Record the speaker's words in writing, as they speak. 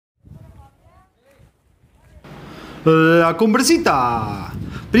La Cumbrecita,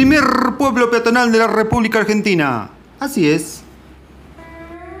 primer pueblo peatonal de la República Argentina. Así es.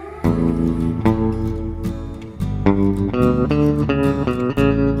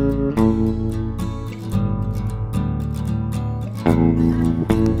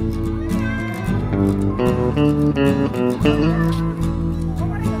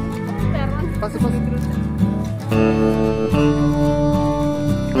 Pase, pase.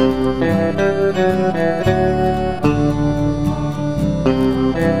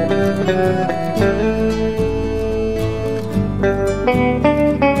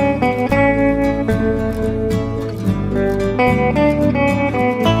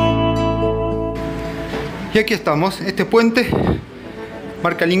 Y aquí estamos. Este puente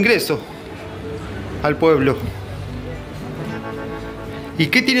marca el ingreso al pueblo. ¿Y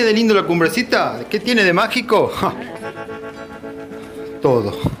qué tiene de lindo la Cumbrecita? ¿Qué tiene de mágico? ¡Ja!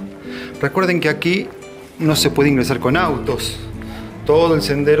 Todo. Recuerden que aquí no se puede ingresar con autos. Todo el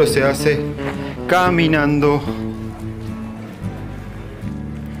sendero se hace caminando.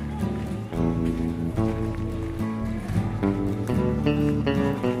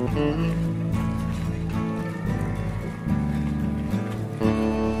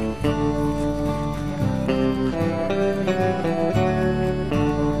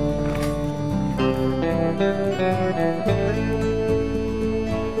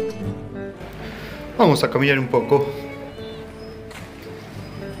 Vamos a caminar un poco.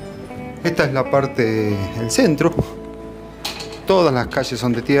 Esta es la parte del centro. Todas las calles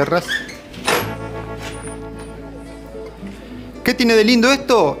son de tierras. ¿Qué tiene de lindo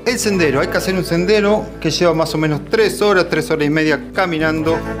esto? El sendero. Hay que hacer un sendero que lleva más o menos 3 horas y media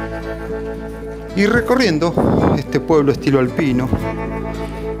caminando y recorriendo este pueblo estilo alpino.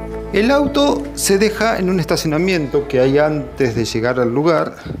 El auto se deja en un estacionamiento que hay antes de llegar al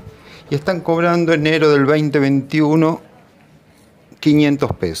lugar. Y están cobrando enero del 2021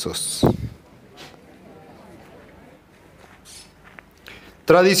 500 pesos.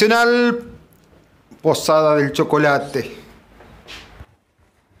 Tradicional posada del chocolate.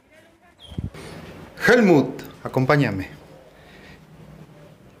 Helmut, acompáñame.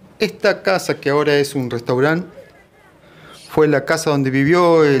 Esta casa, que ahora es un restaurante, fue la casa donde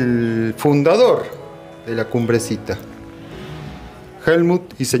vivió el fundador de la Cumbrecita.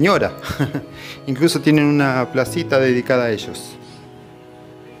 Helmut y señora. Incluso tienen una placita dedicada a ellos.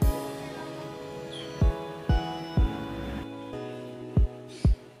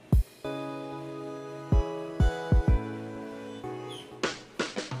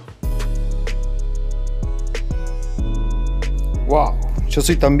 Wow, yo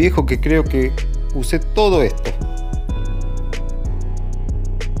soy tan viejo que creo que usé todo esto.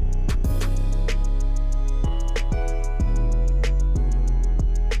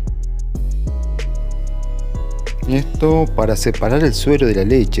 Esto para separar el suero de la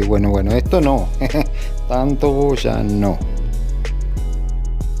leche. Bueno, esto no. Tanto ya no.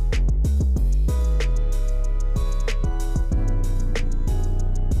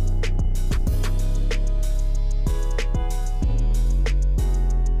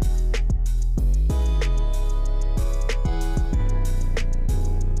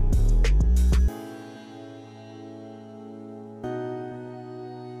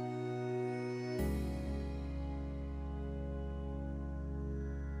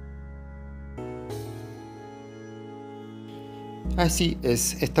 Así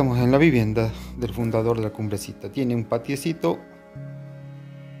es, estamos en la vivienda del fundador de la Cumbrecita. Tiene un patiecito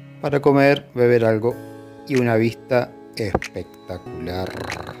para comer, beber algo y una vista espectacular.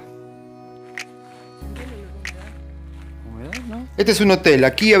 Este es un hotel.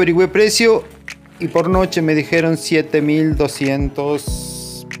 Aquí averigüé precio y por noche me dijeron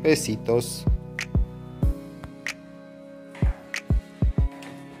 7.200 pesitos.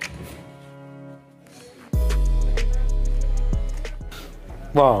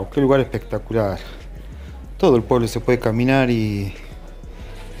 Wow, qué lugar espectacular. Todo el pueblo se puede caminar y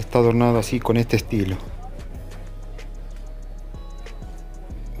está adornado así con este estilo.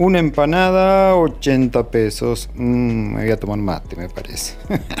 Una empanada, 80 pesos. Me voy a tomar mate, me parece.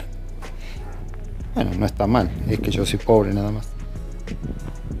 Bueno, no está mal, es que yo soy pobre nada más.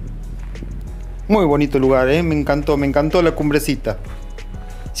 Muy bonito lugar, ¿eh? Me encantó la Cumbrecita.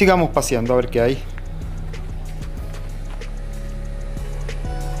 Sigamos paseando a ver qué hay.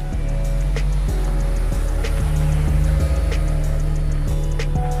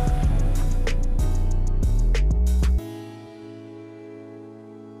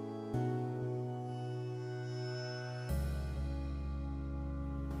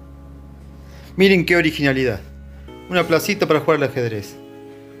 Miren qué originalidad. Una placita para jugar al ajedrez.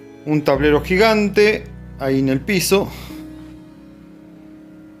 Un tablero gigante. ahí en el piso.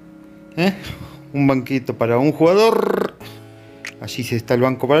 Un banquito para un jugador. Allí está el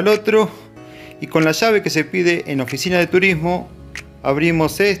banco para el otro. Y con la llave que se pide en oficina de turismo,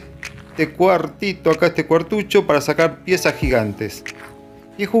 abrimos este cuartito, acá este cuartucho, para sacar piezas gigantes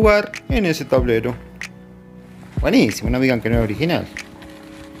y jugar en ese tablero. Buenísimo, no digan que no es original.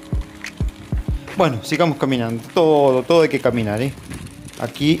 Bueno, sigamos caminando. Todo hay que caminar,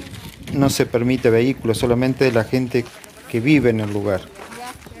 Aquí no se permite vehículos, solamente de la gente que vive en el lugar.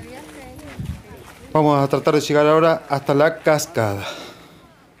 Vamos a tratar de llegar ahora hasta la cascada.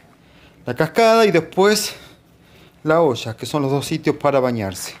 La cascada y después la olla, que son los dos sitios para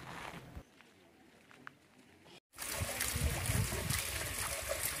bañarse.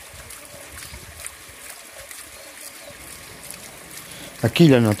 Aquí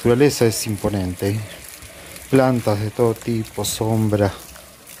la naturaleza es imponente, plantas de todo tipo, sombra.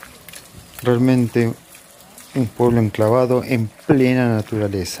 Realmente un pueblo enclavado en plena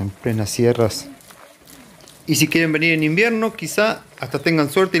naturaleza, en plenas sierras. Y si quieren venir en invierno, quizá hasta tengan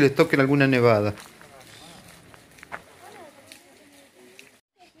suerte y les toquen alguna nevada.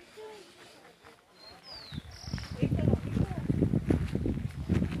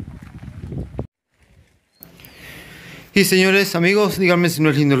 Y señores, amigos, díganme si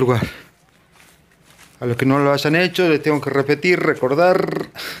no es lindo el lugar. A los que no lo hayan hecho, les tengo que repetir, recordar.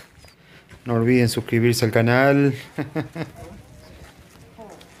 No olviden suscribirse al canal.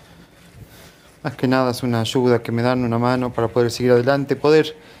 Más que nada es una ayuda que me dan, una mano para poder seguir adelante,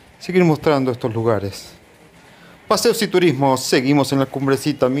 poder seguir mostrando estos lugares. Paseos y turismo, seguimos en la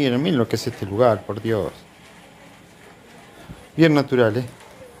Cumbrecita. Miren lo que es este lugar, por Dios. Bien natural,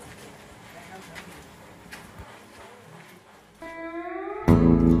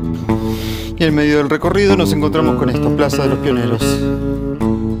 Y en medio del recorrido nos encontramos con esta Plaza de los Pioneros,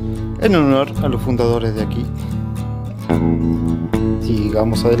 en honor a los fundadores de aquí.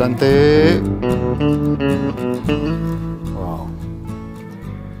 Sigamos adelante. Wow.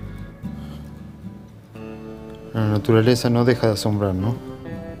 La naturaleza no deja de asombrar, ¿no?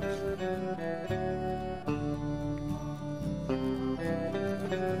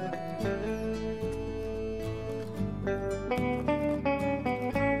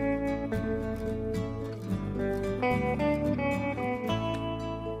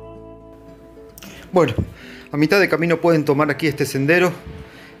 Bueno, a mitad de camino pueden tomar aquí este sendero.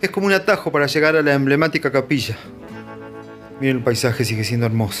 Es como un atajo para llegar a la emblemática capilla. Miren, el paisaje sigue siendo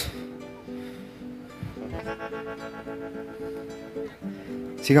hermoso.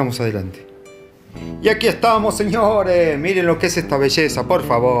 Sigamos adelante. Y aquí estamos, señores. Miren lo que es esta belleza, por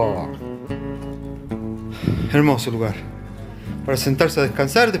favor. Hermoso lugar para sentarse a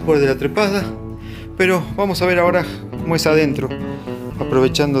descansar después de la trepada. Pero vamos a ver ahora cómo es adentro,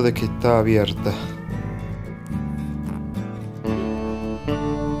 aprovechando de que está abierta.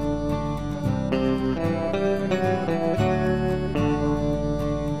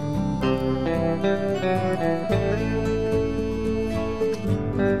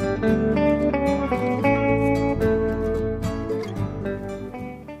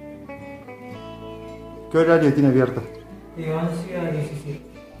 ¿Qué horario tiene abierto? De 11 a 17.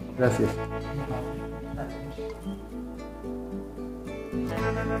 Gracias.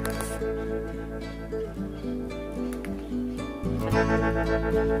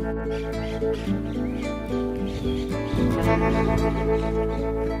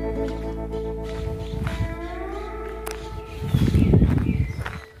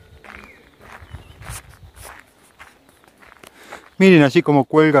 Miren allí como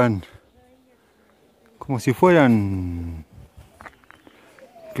cuelgan, como si fueran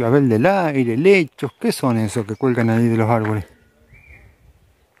clavel del aire, lechos. ¿Qué son esos que cuelgan ahí de los árboles?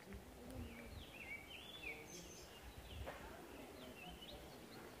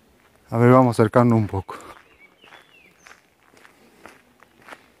 A ver, vamos a acercarnos un poco.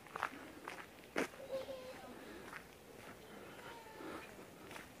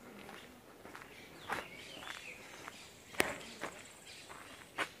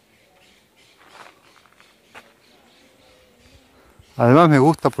 Además me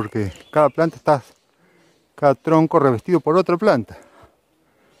gusta porque cada planta está, cada tronco revestido por otra planta.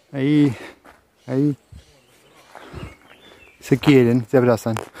 Ahí se quieren, se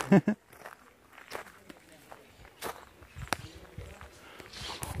abrazan.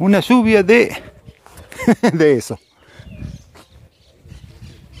 Una lluvia de eso.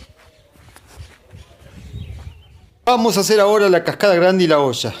 Vamos a hacer ahora la cascada grande y la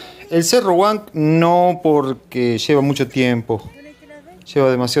olla. El cerro Huanc no, porque lleva mucho tiempo. Lleva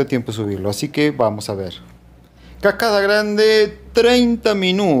demasiado tiempo subirlo, así que vamos a ver. Cascada grande, 30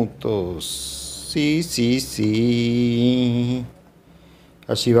 minutos. Sí, sí, sí.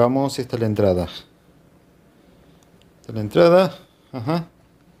 Allí vamos, esta es la entrada. Esta es la entrada. Ajá.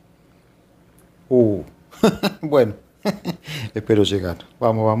 Bueno, espero llegar.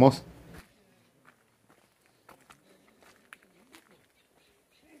 Vamos, vamos.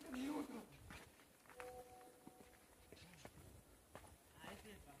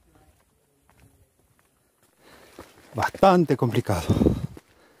 Bastante complicado.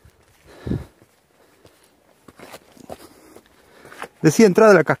 Decía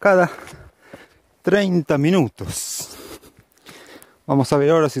entrada a la cascada 30 minutos. Vamos a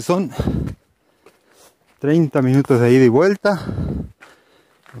ver ahora si son 30 minutos de ida y vuelta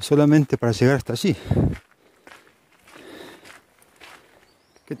o solamente para llegar hasta allí.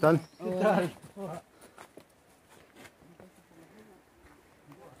 ¿Qué tal? ¿Qué tal?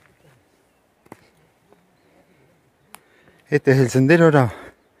 Este es el sendero ahora.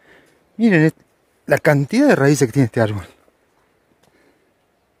 Miren la cantidad de raíces que tiene este árbol.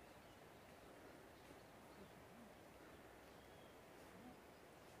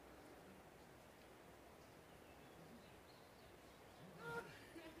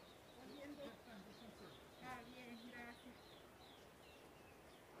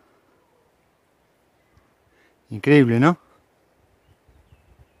 Increíble, ¿no?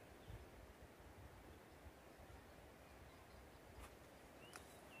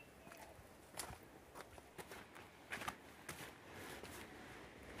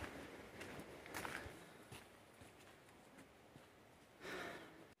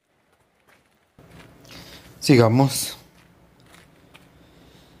 Sigamos.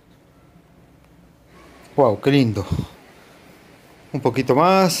 Wow, qué lindo. Un poquito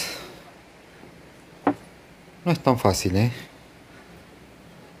más. No es tan fácil, ¿eh?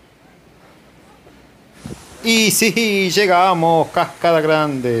 Y sí, llegamos, Cascada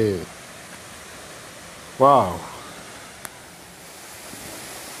Grande. Wow.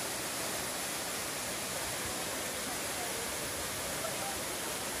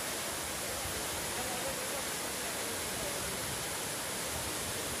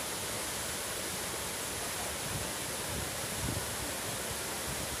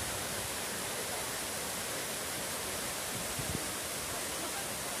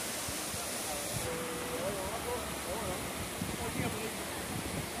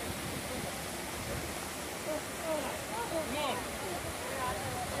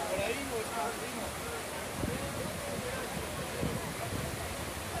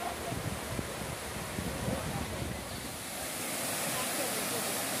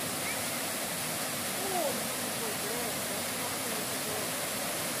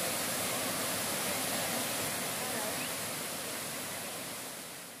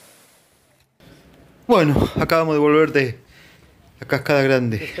 Bueno, acabamos de volver de la Cascada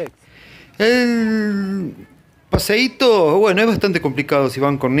Grande. El paseíto, bueno, es bastante complicado si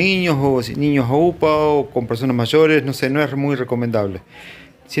van con niños o si niños a UPA o con personas mayores, no sé, no es muy recomendable.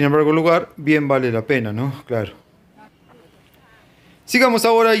 Sin embargo, el lugar bien vale la pena, ¿no? Claro. Sigamos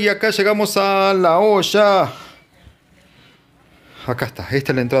ahora y acá llegamos a la olla. Acá está,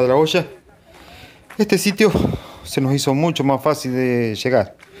 esta es la entrada de la olla. Este sitio se nos hizo mucho más fácil de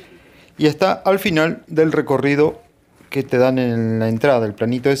llegar. Y está al final del recorrido que te dan en la entrada, el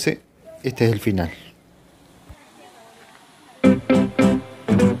planito ese. Este es el final.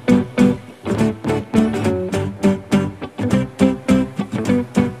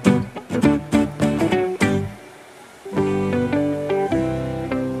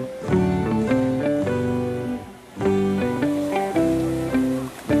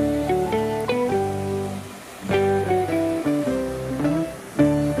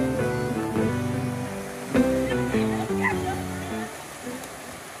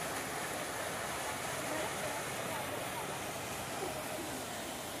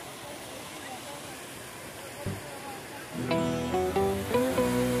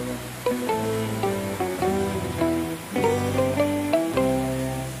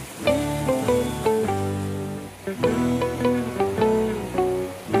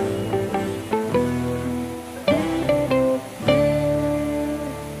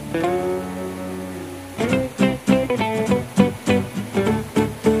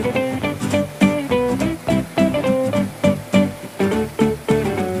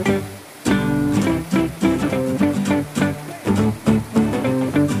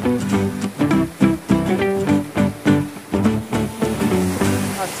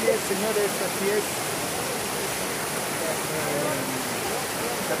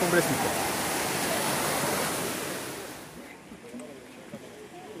 La Cumbrecita.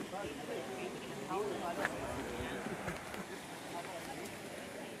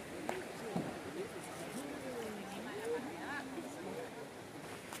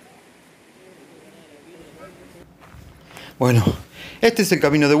 Bueno, este es el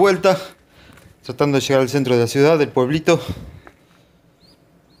camino de vuelta, tratando de llegar al centro de la ciudad, del pueblito.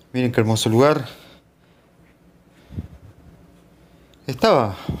 Miren qué hermoso lugar.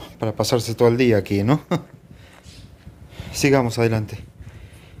 Estaba para pasarse todo el día aquí, ¿no? Sigamos adelante.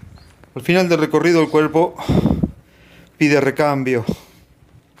 Al final del recorrido el cuerpo pide recambio.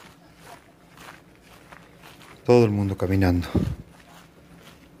 Todo el mundo caminando.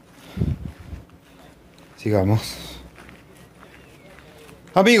 Sigamos.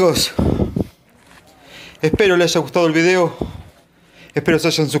 Amigos, espero les haya gustado el video. Espero se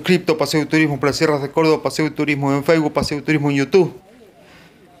hayan suscrito. Paseo de Turismo por las Sierras de Córdoba, Paseo de Turismo en Facebook, Paseo de Turismo en YouTube.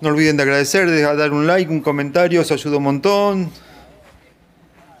 No olviden de agradecer, de dar un like, un comentario, eso ayuda un montón.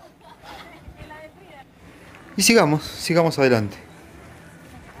 Y sigamos adelante.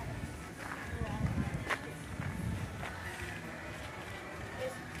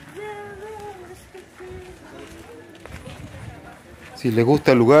 Si les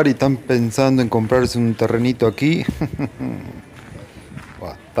gusta el lugar y están pensando en comprarse un terrenito aquí,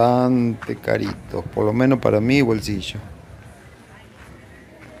 bastante carito, por lo menos para mi bolsillo.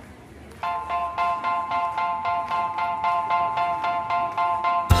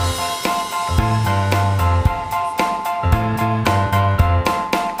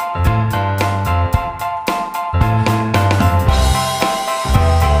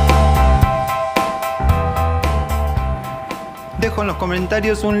 Dejo en los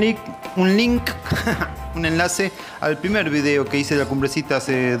comentarios un link, un enlace al primer video que hice de la Cumbrecita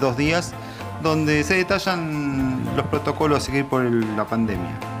hace 2 días, donde se detallan los protocolos a seguir por la pandemia.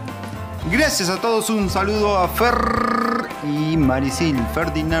 Gracias a todos, un saludo a Fer y Marisil,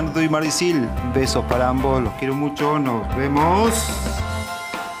 Ferdinando y Marisil. Besos para ambos, los quiero mucho, nos vemos.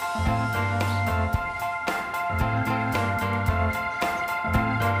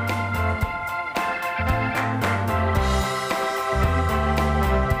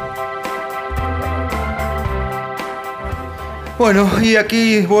 Bueno, y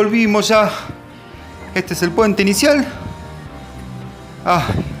aquí volvimos ya. Este es el puente inicial.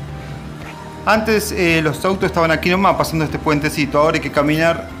 Antes los autos estaban aquí nomás pasando este puentecito. Ahora hay que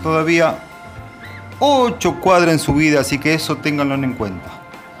caminar todavía 8 cuadras en subida, así que eso ténganlo en cuenta.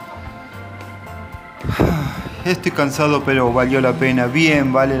 Estoy cansado, pero valió la pena.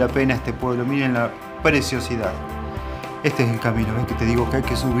 Bien vale la pena este pueblo. Miren la preciosidad. Este es el camino. ¿Ves que te digo que hay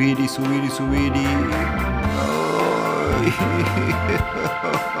que subir y subir y subir y...